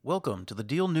Welcome to the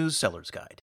Deal News Seller's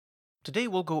Guide. Today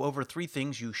we'll go over 3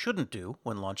 things you shouldn't do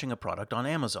when launching a product on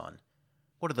Amazon.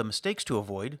 What are the mistakes to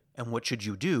avoid, and what should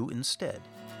you do instead?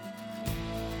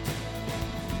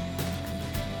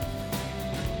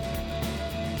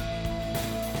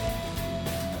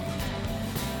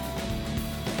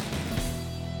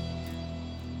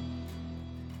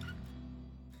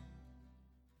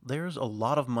 There's a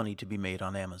lot of money to be made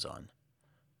on Amazon.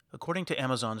 According to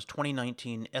Amazon's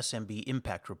 2019 SMB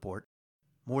Impact Report,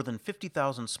 more than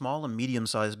 50,000 small and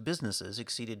medium-sized businesses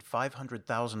exceeded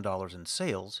 $500,000 in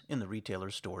sales in the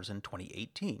retailer's stores in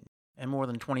 2018, and more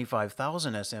than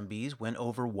 25,000 SMBs went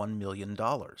over $1 million.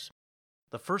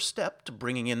 The first step to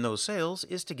bringing in those sales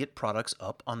is to get products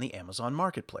up on the Amazon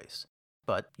Marketplace,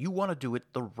 but you want to do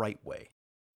it the right way.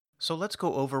 So let's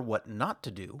go over what not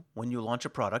to do when you launch a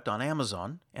product on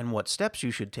Amazon and what steps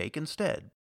you should take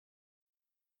instead.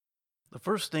 The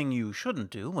first thing you shouldn't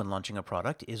do when launching a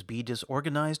product is be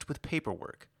disorganized with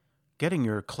paperwork. Getting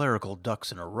your clerical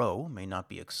ducks in a row may not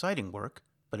be exciting work,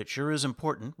 but it sure is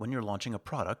important when you're launching a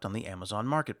product on the Amazon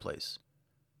Marketplace.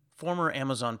 Former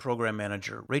Amazon program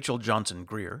manager Rachel Johnson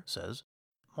Greer says,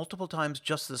 "Multiple times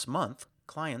just this month,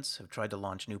 clients have tried to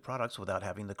launch new products without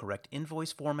having the correct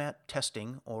invoice format,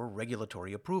 testing, or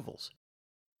regulatory approvals."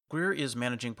 Greer is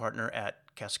managing partner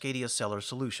at Cascadia Seller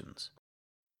Solutions.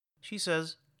 She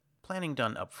says, planning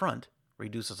done up front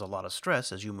reduces a lot of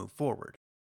stress as you move forward.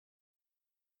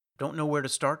 Don't know where to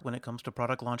start when it comes to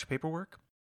product launch paperwork?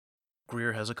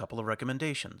 Greer has a couple of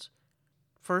recommendations.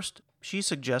 First, she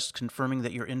suggests confirming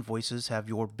that your invoices have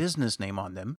your business name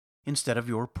on them instead of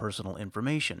your personal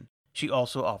information. She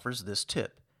also offers this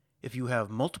tip. If you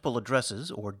have multiple addresses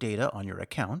or data on your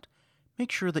account,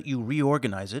 make sure that you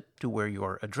reorganize it to where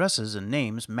your addresses and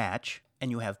names match and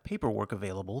you have paperwork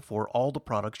available for all the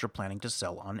products you're planning to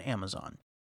sell on Amazon.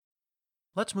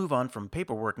 Let's move on from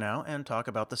paperwork now and talk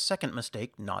about the second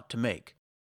mistake not to make,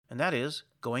 and that is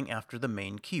going after the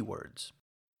main keywords.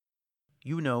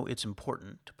 You know it's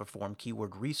important to perform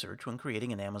keyword research when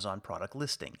creating an Amazon product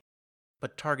listing,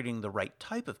 but targeting the right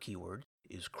type of keyword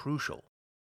is crucial.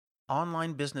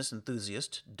 Online business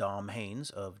enthusiast Dom Haynes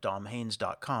of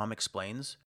domhaynes.com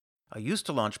explains, "I used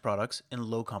to launch products in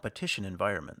low competition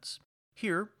environments.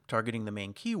 Here, targeting the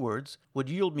main keywords would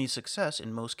yield me success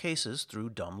in most cases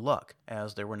through dumb luck,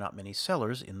 as there were not many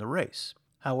sellers in the race.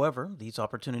 However, these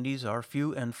opportunities are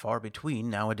few and far between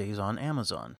nowadays on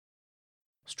Amazon."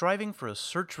 Striving for a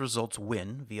search results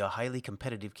win via highly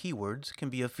competitive keywords can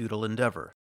be a futile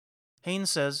endeavor. Haynes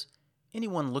says,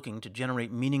 anyone looking to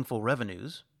generate meaningful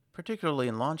revenues, particularly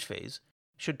in launch phase,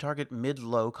 should target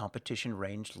mid-low competition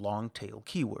range long-tail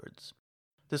keywords.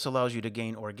 This allows you to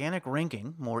gain organic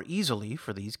ranking more easily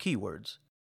for these keywords.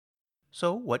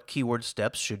 So, what keyword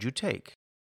steps should you take?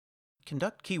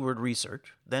 Conduct keyword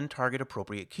research, then target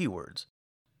appropriate keywords.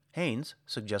 Haynes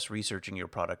suggests researching your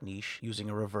product niche using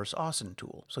a reverse Austin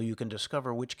tool so you can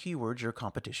discover which keywords your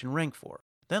competition rank for.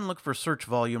 Then look for search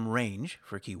volume range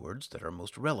for keywords that are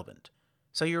most relevant.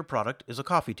 Say your product is a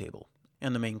coffee table,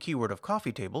 and the main keyword of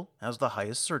coffee table has the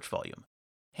highest search volume.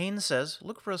 Haynes says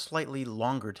look for a slightly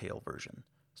longer tail version,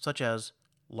 such as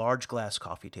large glass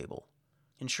coffee table.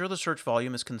 Ensure the search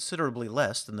volume is considerably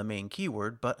less than the main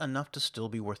keyword, but enough to still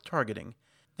be worth targeting.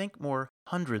 Think more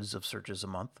hundreds of searches a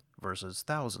month versus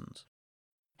thousands.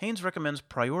 Haynes recommends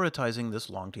prioritizing this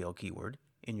long-tail keyword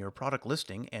in your product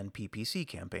listing and PPC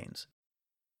campaigns.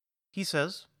 He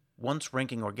says, once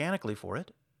ranking organically for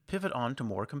it, pivot on to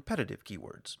more competitive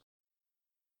keywords.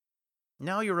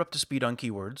 Now you're up to speed on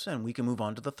keywords, and we can move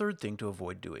on to the third thing to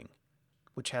avoid doing,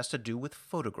 which has to do with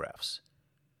photographs.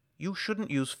 You shouldn't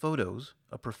use photos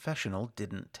a professional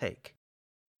didn't take.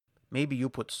 Maybe you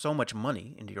put so much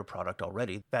money into your product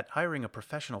already that hiring a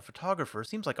professional photographer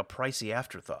seems like a pricey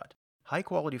afterthought.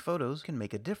 High-quality photos can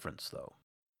make a difference, though.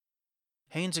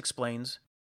 Haynes explains,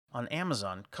 on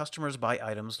Amazon, customers buy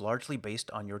items largely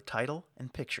based on your title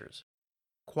and pictures.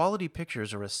 Quality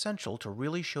pictures are essential to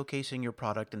really showcasing your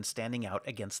product and standing out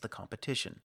against the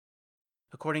competition.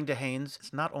 According to Haynes,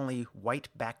 it's not only white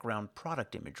background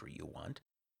product imagery you want.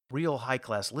 Real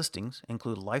high-class listings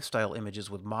include lifestyle images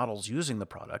with models using the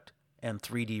product and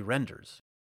 3D renders.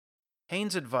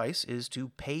 Haynes' advice is to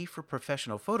pay for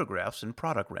professional photographs and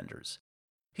product renders.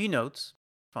 He notes,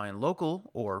 find local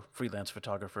or freelance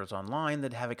photographers online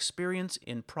that have experience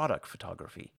in product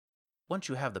photography. Once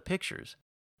you have the pictures,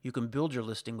 you can build your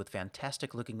listing with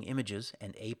fantastic-looking images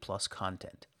and A+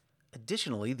 content.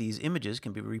 Additionally, these images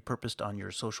can be repurposed on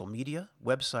your social media,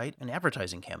 website, and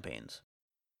advertising campaigns.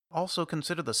 Also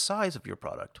consider the size of your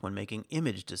product when making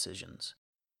image decisions.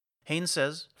 Haynes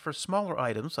says, for smaller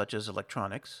items such as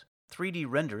electronics, 3D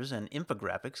renders and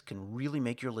infographics can really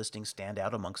make your listing stand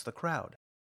out amongst the crowd.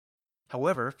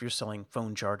 However, if you're selling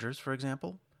phone chargers, for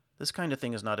example, this kind of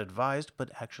thing is not advised, but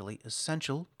actually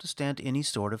essential to stand any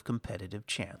sort of competitive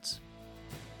chance.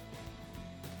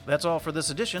 That's all for this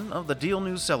edition of the Deal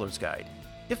News Seller's Guide.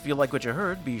 If you like what you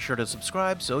heard, be sure to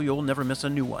subscribe so you'll never miss a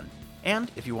new one.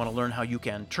 And if you want to learn how you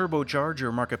can turbocharge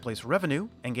your marketplace revenue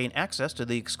and gain access to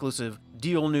the exclusive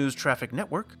Deal News Traffic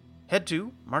Network, head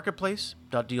to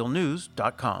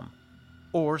marketplace.dealnews.com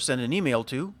or send an email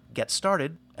to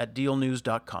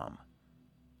getstarted@dealnews.com.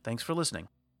 Thanks for listening.